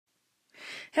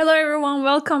Hello everyone,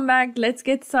 welcome back. Let's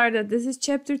get started. This is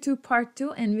chapter 2 part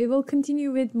 2 and we will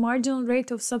continue with marginal rate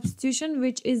of substitution,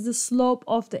 which is the slope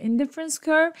of the indifference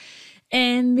curve,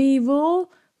 and we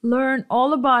will learn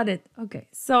all about it. Okay,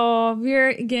 so we're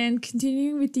again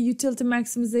continuing with the utility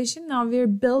maximization. Now we're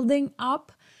building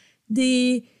up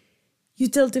the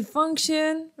utility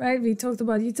function, right? We talked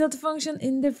about utility function,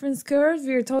 indifference curves.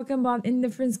 We're talking about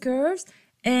indifference curves.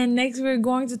 And next we're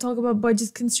going to talk about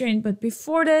budget constraint. But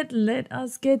before that, let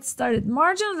us get started.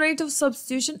 Marginal rate of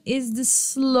substitution is the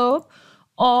slope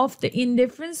of the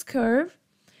indifference curve.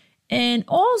 And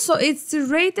also it's the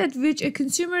rate at which a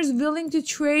consumer is willing to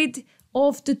trade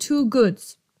off the two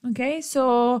goods. Okay,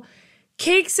 so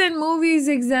cakes and movies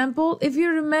example. If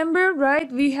you remember,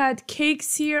 right, we had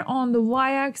cakes here on the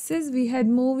y-axis. We had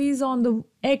movies on the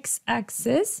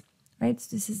x-axis, right?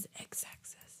 So this is x-axis.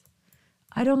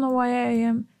 I don't know why I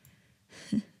am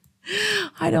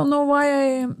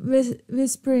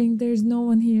whispering. There's no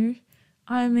one here.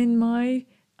 I'm in my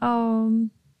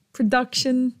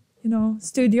production,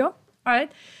 studio. All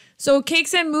right. So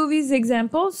cakes and movies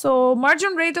example. So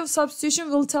marginal rate of substitution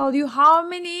will tell you how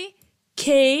many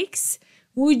cakes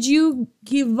would you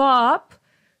give up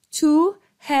to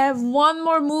have one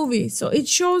more movie. So it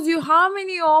shows you how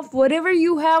many of whatever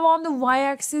you have on the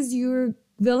y-axis you're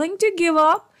willing to give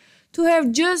up to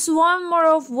have just one more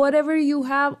of whatever you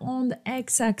have on the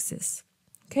x-axis.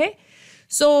 Okay,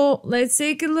 so let's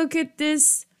take a look at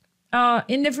this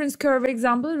indifference curve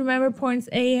example. Remember points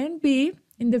A and B,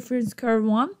 indifference curve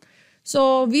 1.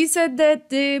 So we said that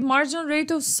the marginal rate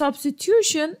of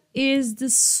substitution is the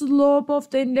slope of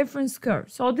the indifference curve.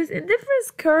 So this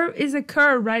indifference curve is a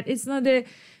curve, right? It's not a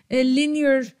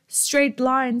linear straight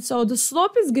line. So the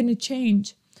slope is going to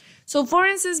change. So for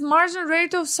instance, marginal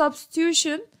rate of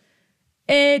substitution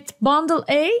at bundle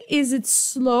A is its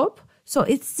slope. So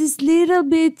it's this little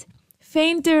bit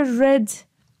fainter red.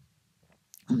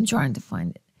 I'm trying to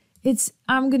find it.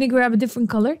 I'm going to grab a different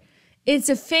color. It's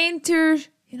a fainter,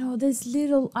 this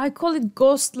little, I call it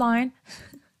ghost line.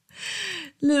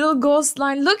 Little ghost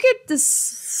line. Look at the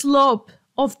slope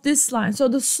of this line. So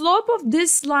the slope of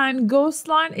this line, ghost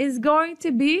line, is going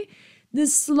to be the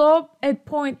slope at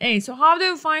point A. So how do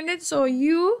you find it? So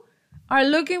you are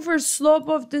looking for slope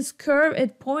of this curve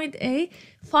at point A.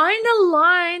 Find a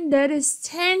line that is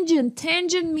tangent.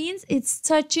 Tangent means it's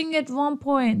touching at one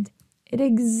point.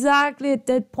 Exactly at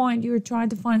that point you're trying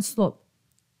to find slope.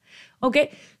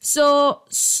 Okay, so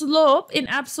slope in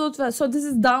absolute value. So this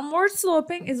is downward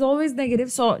sloping is always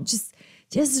negative. So just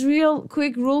real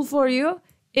quick rule for you.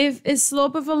 If a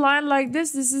slope of a line like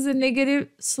this is a negative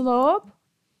slope,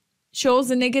 shows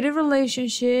a negative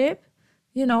relationship.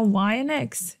 Y and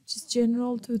X, just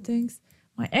general two things.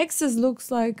 My X's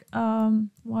looks like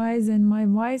Y's and my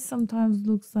Y's sometimes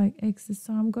looks like X's.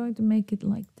 So I'm going to make it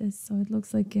like this. So it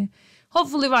looks like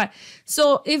hopefully Y.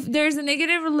 So if there's a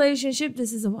negative relationship,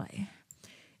 this is a Y.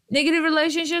 Negative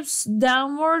relationships,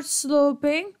 downward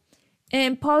sloping,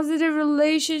 and positive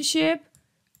relationship,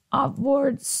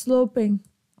 upward sloping.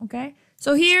 Okay.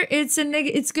 So here it's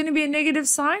going to be a negative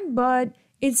sign, but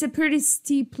it's a pretty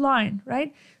steep line,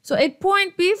 right? So at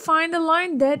point B, find a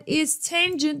line that is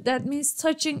tangent. That means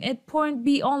touching at point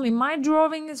B only. My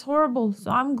drawing is horrible.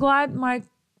 So I'm glad my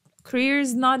career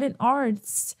is not in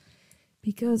arts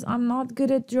because I'm not good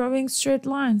at drawing straight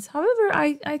lines. However,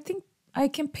 I think I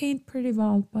can paint pretty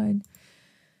well. But all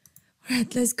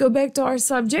right, let's go back to our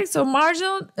subject. So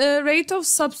marginal rate of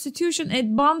substitution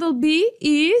at bundle B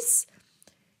is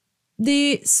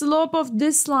the slope of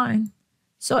this line.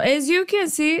 So as you can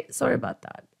see, sorry about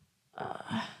that.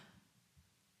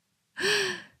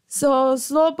 So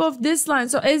slope of this line.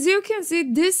 So as you can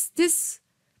see, this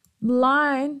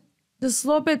line, the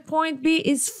slope at point B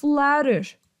is flatter.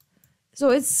 So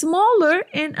it's smaller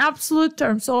in absolute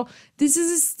terms. So this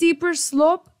is a steeper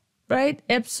slope, right?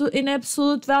 In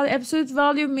absolute value. Absolute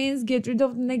value means get rid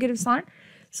of the negative sign.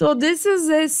 So this is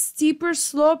a steeper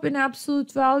slope in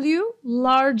absolute value,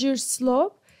 larger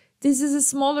slope. This is a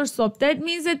smaller slope. That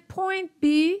means at point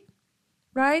B,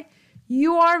 right,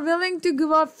 you are willing to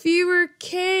give up fewer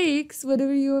cakes,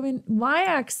 whatever you have in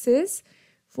y-axis,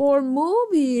 for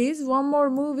movies, one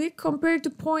more movie, compared to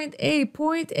point A.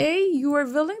 Point A, you are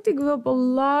willing to give up a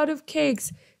lot of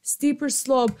cakes, steeper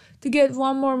slope, to get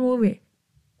one more movie.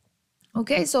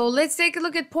 Okay, so let's take a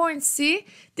look at point C.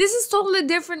 This is totally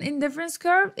different indifference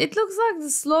curve. It looks like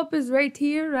the slope is right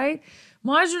here, right?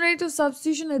 Marginal rate of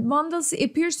substitution at bundle C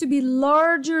appears to be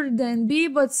larger than B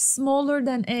but smaller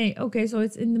than A. Okay, so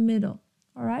it's in the middle.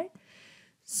 All right.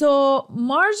 So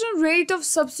marginal rate of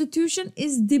substitution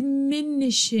is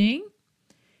diminishing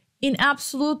in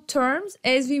absolute terms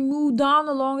as we move down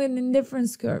along an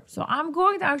indifference curve. So I'm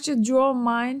going to actually draw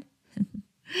mine.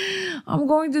 I'm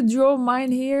going to draw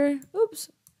mine here. Oops.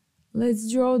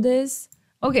 Let's draw this.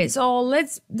 Okay, so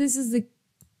this is the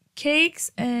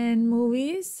cakes and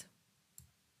movies.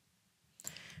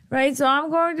 Right, so I'm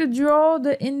going to draw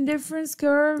the indifference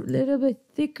curve a little bit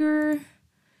thicker.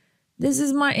 This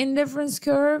is my indifference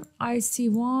curve,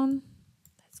 IC1.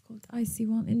 That's called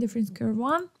IC1, indifference curve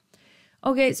 1.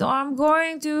 Okay, so I'm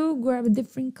going to grab a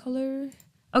different color.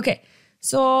 Okay,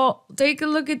 so take a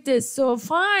look at this. So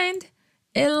find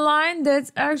a line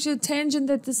that's actually tangent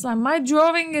at this line. My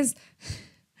drawing is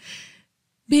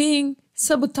being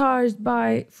sabotaged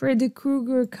by Freddy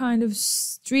Krueger kind of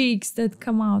streaks that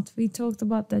come out. We talked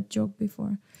about that joke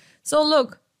before. So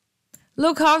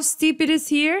look how steep it is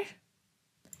here.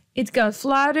 It got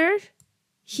flatter.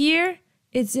 Here,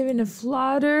 it's even a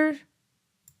flatter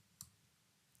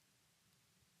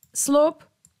slope.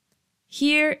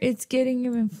 Here, it's getting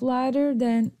even flatter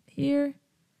than here.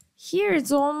 Here,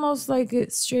 it's almost like a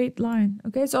straight line.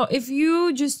 Okay, so if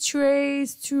you just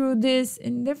trace through this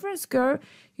indifference curve,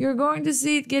 you're going to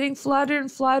see it getting flatter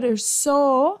and flatter.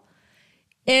 So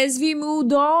as we move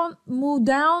down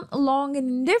along an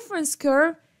indifference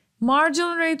curve,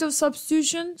 marginal rate of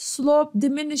substitution slope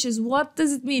diminishes. What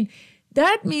does it mean?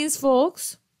 That means,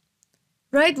 folks,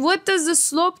 right? What does the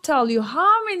slope tell you?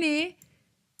 How many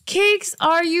cakes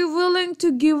are you willing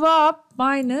to give up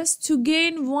minus to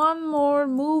gain one more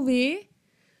movie?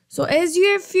 So as you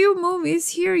have few movies,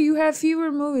 here you have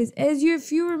fewer movies. As you have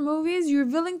fewer movies, you're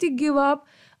willing to give up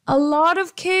a lot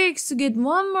of cakes to get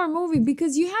one more movie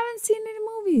because you haven't seen any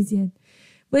movies yet.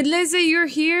 But let's say you're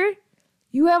here,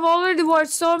 you have already watched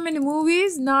so many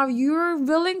movies, now you're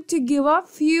willing to give up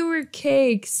fewer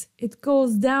cakes. It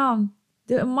goes down.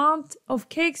 The amount of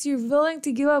cakes you're willing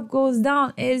to give up goes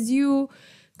down as you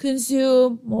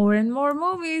consume more and more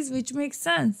movies, which makes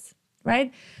sense,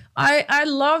 right? I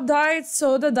love diet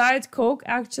soda, diet Coke,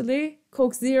 actually,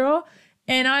 Coke Zero,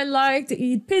 and I like to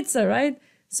eat pizza, right?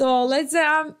 So let's say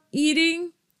I'm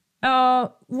eating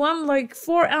one like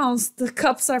 4 ounce. The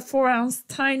cups are 4 ounce,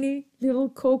 tiny little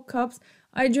Coke cups.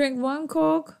 I drink one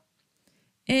Coke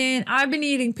and I've been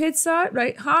eating pizza,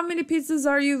 right? How many pizzas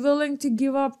are you willing to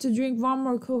give up to drink one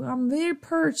more Coke? I'm very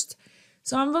purged.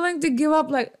 So I'm willing to give up,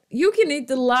 like, you can eat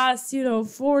the last,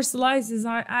 4 slices.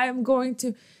 I am going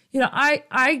to,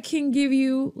 I can give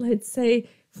you, let's say,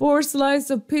 4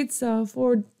 slices of pizza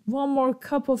for one more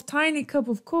tiny cup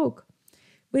of Coke.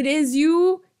 But as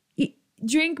you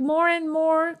drink more and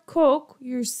more Coke,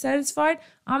 you're satisfied.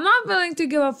 I'm not willing to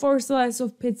give up 4 slices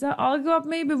of pizza. I'll give up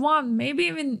maybe 1, maybe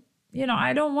even,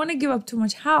 I don't want to give up too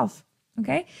much, half.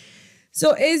 Okay?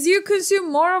 So as you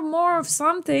consume more and more of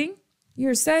something,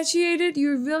 you're satiated,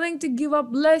 you're willing to give up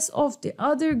less of the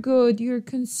other good you're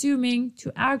consuming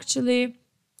to actually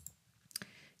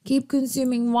keep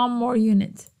consuming one more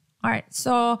unit. All right,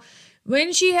 so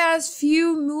when she has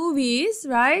few movies,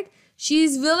 right,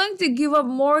 she's willing to give up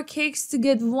more cakes to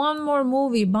get one more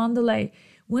movie, bundle A.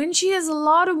 When she has a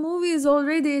lot of movies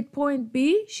already at point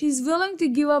B, she's willing to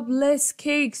give up less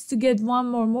cakes to get one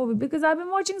more movie because I've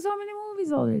been watching so many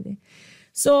movies already.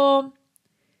 So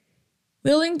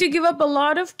willing to give up a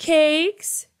lot of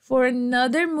cakes for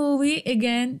another movie.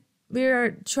 Again,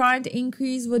 we're trying to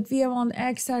increase what we have on the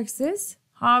x-axis.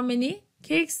 How many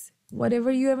cakes,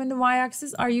 whatever you have in the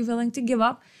y-axis, are you willing to give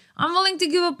up? I'm willing to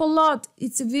give up a lot.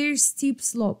 It's a very steep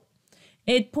slope.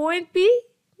 At point B,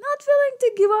 not willing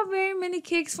to give up very many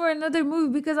cakes for another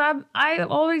movie because I've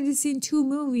already seen 2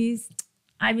 movies.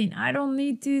 I mean, I don't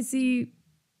need to see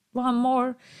one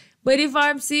more. But if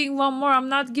I'm seeing one more, I'm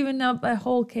not giving up a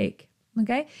whole cake.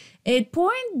 Okay? At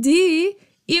point D,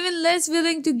 even less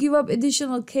willing to give up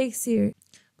additional cakes here.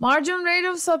 Marginal rate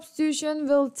of substitution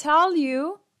will tell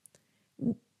you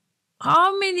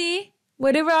how many,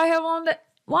 whatever I have on the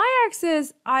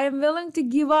y-axis, I am willing to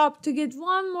give up to get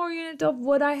one more unit of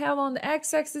what I have on the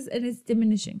x-axis, and it's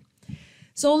diminishing.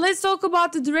 So let's talk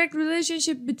about the direct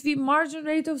relationship between marginal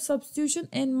rate of substitution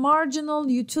and marginal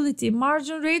utility.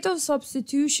 Marginal rate of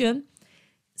substitution,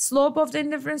 slope of the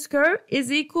indifference curve,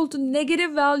 is equal to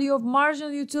negative value of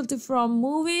marginal utility from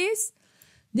movies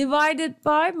divided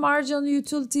by marginal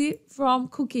utility from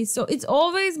cookies. So it's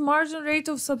always marginal rate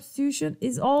of substitution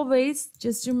is always,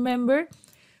 just remember,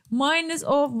 minus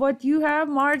of what you have,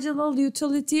 marginal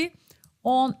utility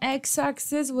on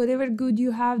x-axis, whatever good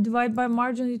you have, divided by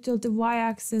marginal utility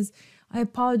y-axis. I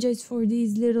apologize for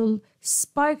these little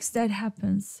spikes that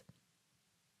happens.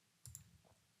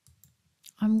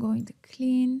 I'm going to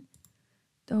clean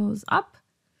those up.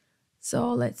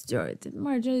 So let's draw it.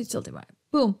 Marginal utility y.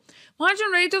 Boom.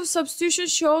 Marginal rate of substitution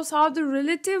shows how the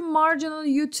relative marginal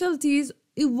utilities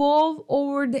evolve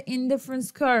over the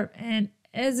indifference curve. And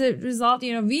as a result,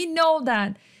 we know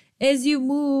that as you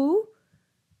move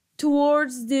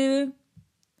towards the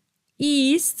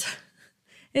east,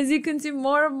 as you consume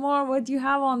more and more what you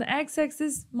have on the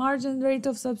x-axis, marginal rate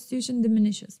of substitution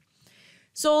diminishes.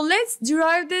 So let's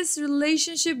derive this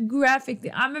relationship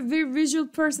graphically. I'm a very visual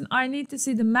person. I need to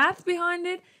see the math behind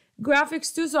it,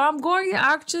 graphics too. So I'm going to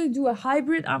actually do a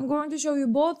hybrid. I'm going to show you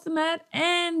both the math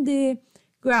and the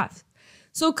graph.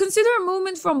 So consider a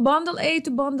movement from bundle A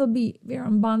to bundle B. We're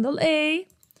on bundle A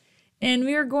and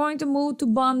we are going to move to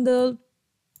bundle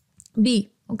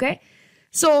B, okay?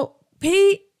 So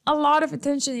pay a lot of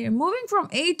attention here. Moving from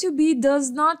A to B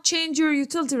does not change your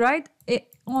utility, right?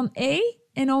 On A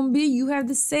and on B, you have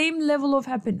the same level of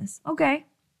happiness. Okay,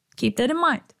 keep that in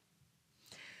mind.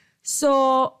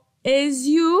 So as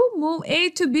you move A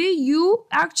to B, you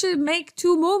actually make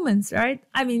two movements, right?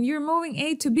 I mean, you're moving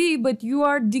A to B, but you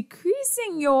are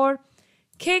decreasing your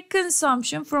cake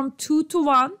consumption from 2 to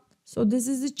 1. So this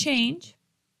is a change.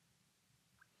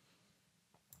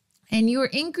 And you're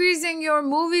increasing your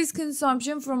movies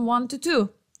consumption from 1 to 2.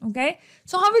 Okay,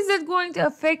 so how is that going to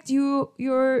affect your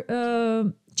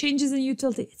changes in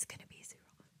utility? It's going to be 0.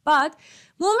 But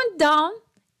movement down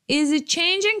is a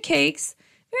change in cakes.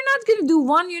 We're not going to do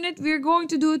 1 unit. We're going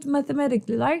to do it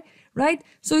mathematically, right?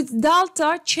 So it's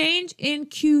delta change in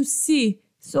QC.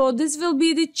 So this will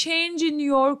be the change in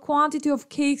your quantity of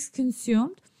cakes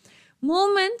consumed.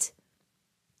 Movement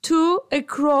to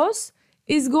across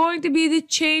is going to be the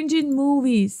change in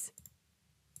movies.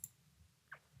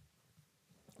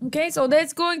 Okay, so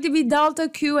that's going to be delta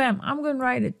QM. I'm going to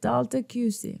write it, delta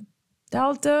QC.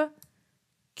 Delta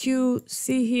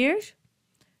QC here,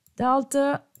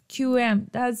 delta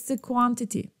QM, that's the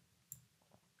quantity.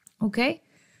 Okay,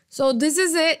 so this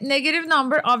is a negative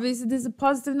number. Obviously, this is a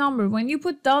positive number. When you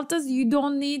put deltas, you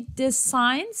don't need the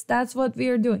signs. That's what we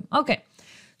are doing. Okay,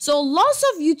 so loss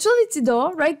of utility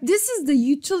though, right? This is the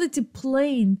utility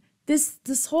plane.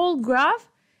 This whole graph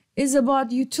is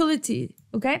about utility.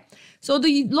 Okay, so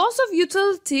the loss of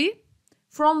utility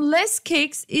from less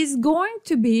cakes is going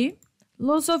to be,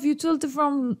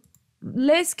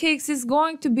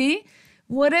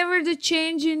 whatever the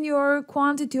change in your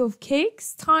quantity of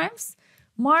cakes times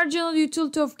marginal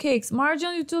utility of cakes.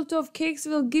 Marginal utility of cakes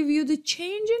will give you the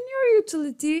change in your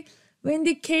utility when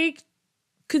the cake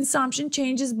consumption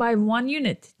changes by 1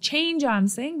 unit. Change, I'm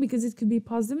saying, because it could be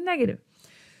positive and negative.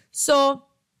 So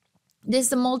this is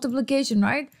the multiplication,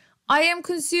 right? I am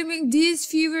consuming these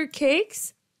fewer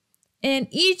cakes and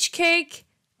each cake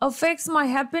affects my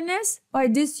happiness by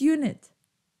this unit.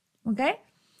 Okay?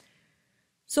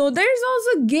 So there's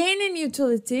also gain in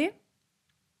utility.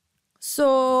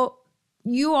 So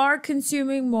you are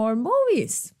consuming more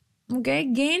movies. Okay?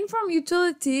 Gain from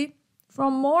utility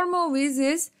from more movies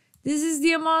is, this is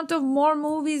the amount of more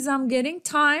movies I'm getting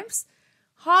times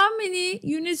how many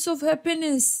units of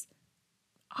happiness.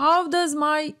 How does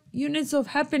my units of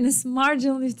happiness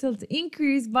marginal utility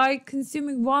increase by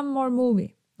consuming 1 more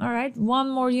movie? All right, 1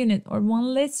 more unit or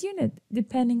 1 less unit,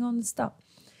 depending on the stuff.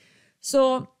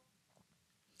 So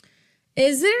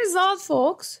as a result,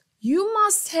 folks, you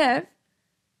must have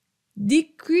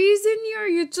decrease in your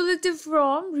utility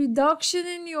from reduction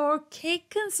in your cake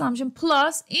consumption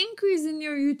plus increase in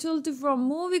your utility from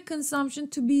movie consumption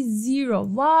to be 0.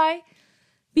 Why?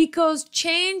 Because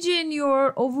change in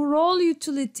your overall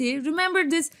utility, remember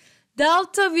this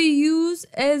delta we use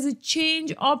as a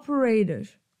change operator,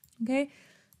 okay?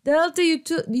 Delta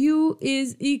U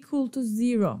is equal to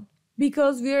 0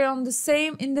 because we are on the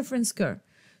same indifference curve.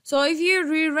 So if you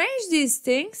rearrange these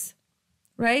things,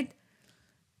 right?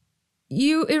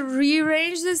 You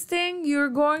rearrange this thing, you're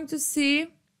going to see,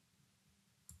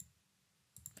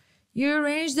 you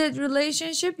arrange that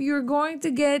relationship, you're going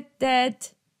to get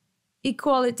that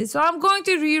equality. So I'm going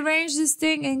to rearrange this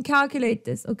thing and calculate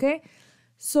this, okay?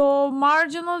 So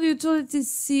marginal utility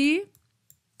C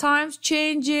times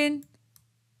change in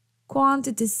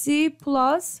quantity C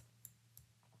plus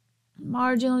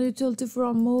marginal utility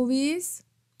from movies,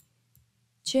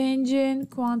 change in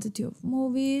quantity of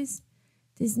movies.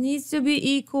 This needs to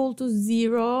be equal to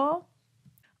 0.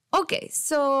 Okay,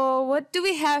 so what do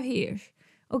we have here?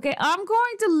 Okay, I'm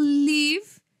going to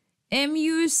leave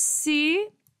MUC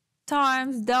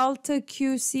times delta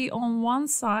QC on one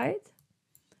side.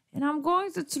 And I'm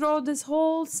going to throw this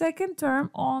whole second term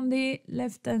on the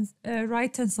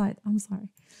right hand side. I'm sorry.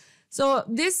 So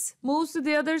this moves to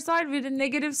the other side with a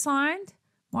negative sign.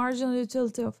 Marginal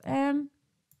utility of M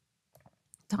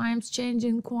times change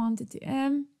in quantity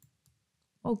M.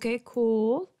 Okay,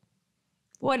 cool.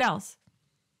 What else?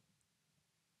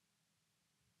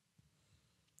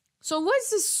 So what's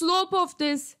the slope of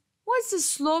this? What's the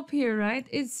slope here, right?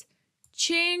 It's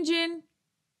change in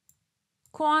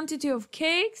quantity of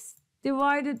cakes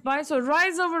divided by, so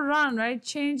rise over run, right?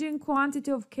 Change in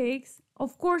quantity of cakes.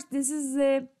 Of course, this is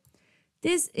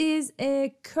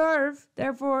a curve.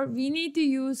 Therefore, we need to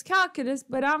use calculus,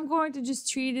 but I'm going to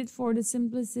just treat it for the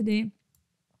simplicity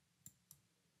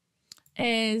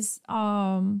as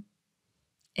a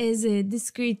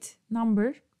discrete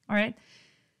number. All right.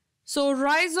 So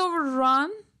rise over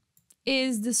run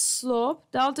is the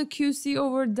slope, delta QC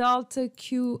over delta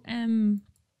QM.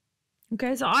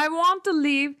 Okay, so I want to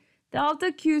leave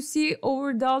delta QC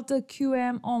over delta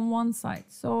QM on one side.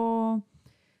 So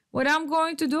what I'm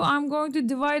going to do, I'm going to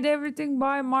divide everything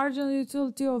by marginal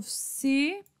utility of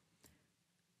C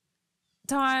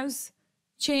times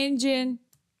change in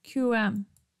QM.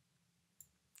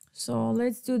 So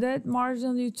let's do that.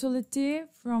 Marginal utility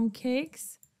from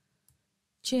cakes,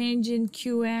 change in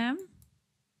QM.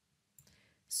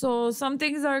 So some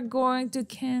things are going to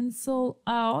cancel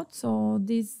out. So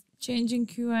these change in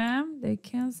QM, they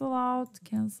cancel out.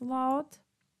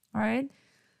 All right.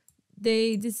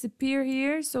 They disappear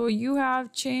here. So you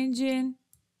have change in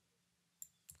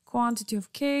quantity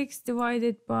of cakes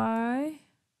divided by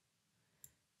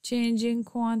change in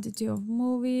quantity of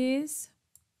movies,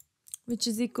 which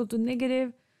is equal to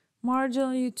negative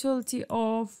marginal utility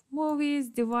of movies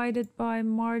divided by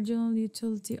marginal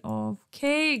utility of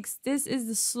cakes. This is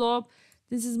the slope.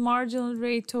 This is marginal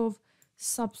rate of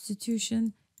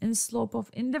substitution in slope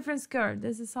of indifference curve.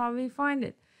 This is how we find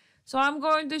it. So I'm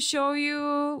going to show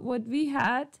you what we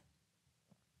had.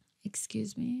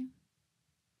 Excuse me.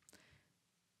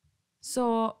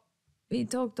 So we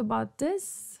talked about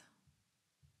this.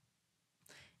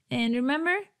 And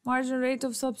remember, marginal rate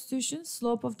of substitution,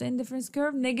 slope of the indifference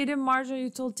curve, negative marginal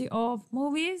utility of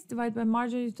movies divided by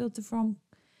marginal utility from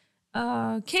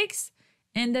cakes.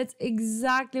 And that's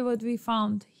exactly what we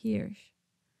found here.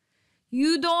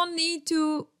 You don't need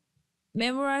to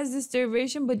memorize this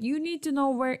derivation, but you need to know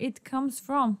where it comes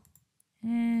from.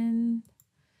 And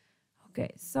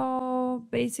okay, so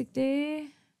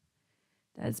basically,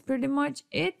 that's pretty much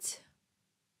it.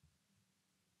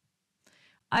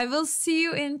 I will see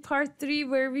you in part 3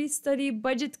 where we study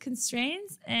budget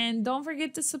constraints. And don't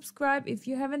forget to subscribe if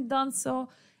you haven't done so.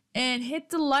 And hit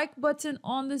the like button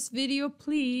on this video,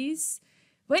 please.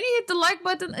 When you hit the like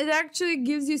button, it actually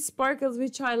gives you sparkles,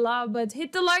 which I love. But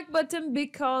hit the like button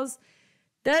because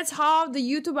that's how the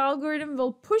YouTube algorithm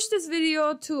will push this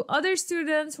video to other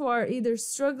students who are either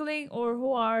struggling or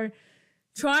who are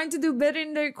trying to do better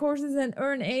in their courses and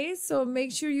earn A's. So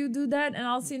make sure you do that. And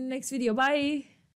I'll see you in the next video. Bye.